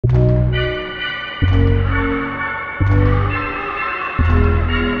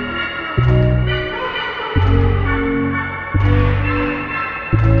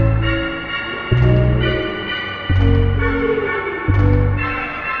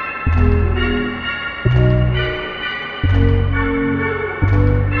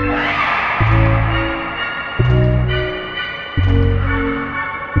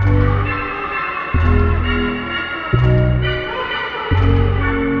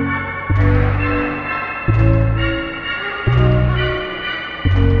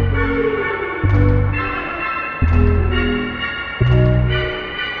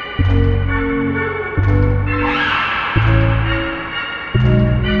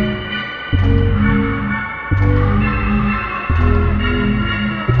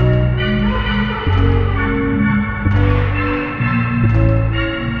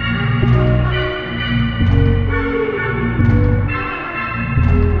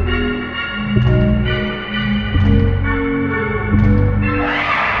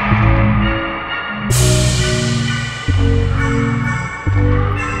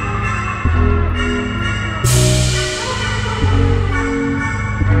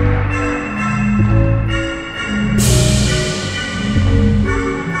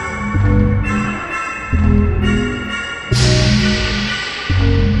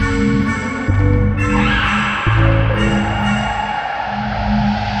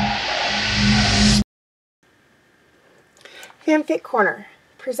Fanfic Corner,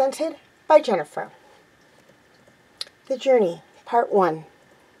 presented by Jennifer. The Journey, Part 1.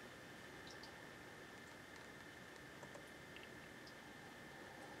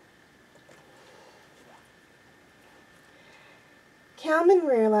 Callum and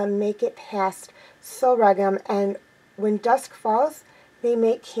Rayla make it past Solregum, and when dusk falls, they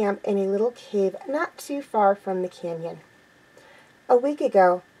make camp in a little cave not too far from the canyon. A week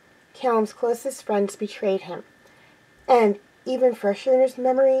ago, Callum's closest friends betrayed him, and even fresher in his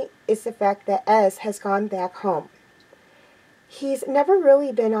memory is the fact that Ez has gone back home. He's never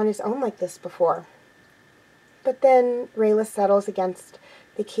really been on his own like this before. But then Rayla settles against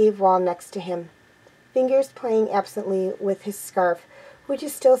the cave wall next to him, fingers playing absently with his scarf, which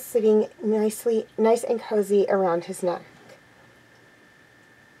is still sitting nice and cozy around his neck.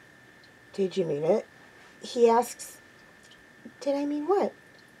 "Did you mean it?" he asks. "Did I mean what?"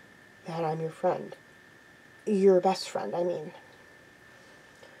 "That I'm your friend. Your best friend, I mean."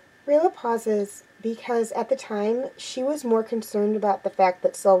 Rayla pauses because at the time she was more concerned about the fact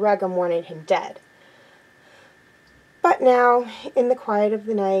that Solregum wanted him dead. But now, in the quiet of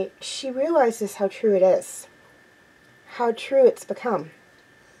the night, she realizes how true it is. How true it's become.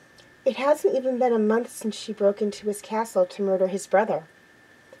 It hasn't even been a month since she broke into his castle to murder his brother.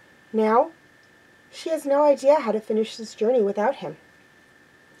 Now, she has no idea how to finish this journey without him.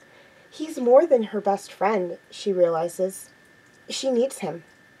 He's more than her best friend, she realizes. She needs him.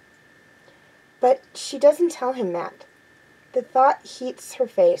 But she doesn't tell him that. The thought heats her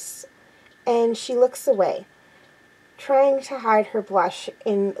face, and she looks away, trying to hide her blush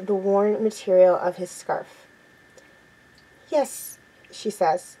in the worn material of his scarf. "Yes," she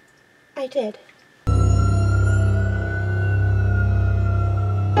says, "I did."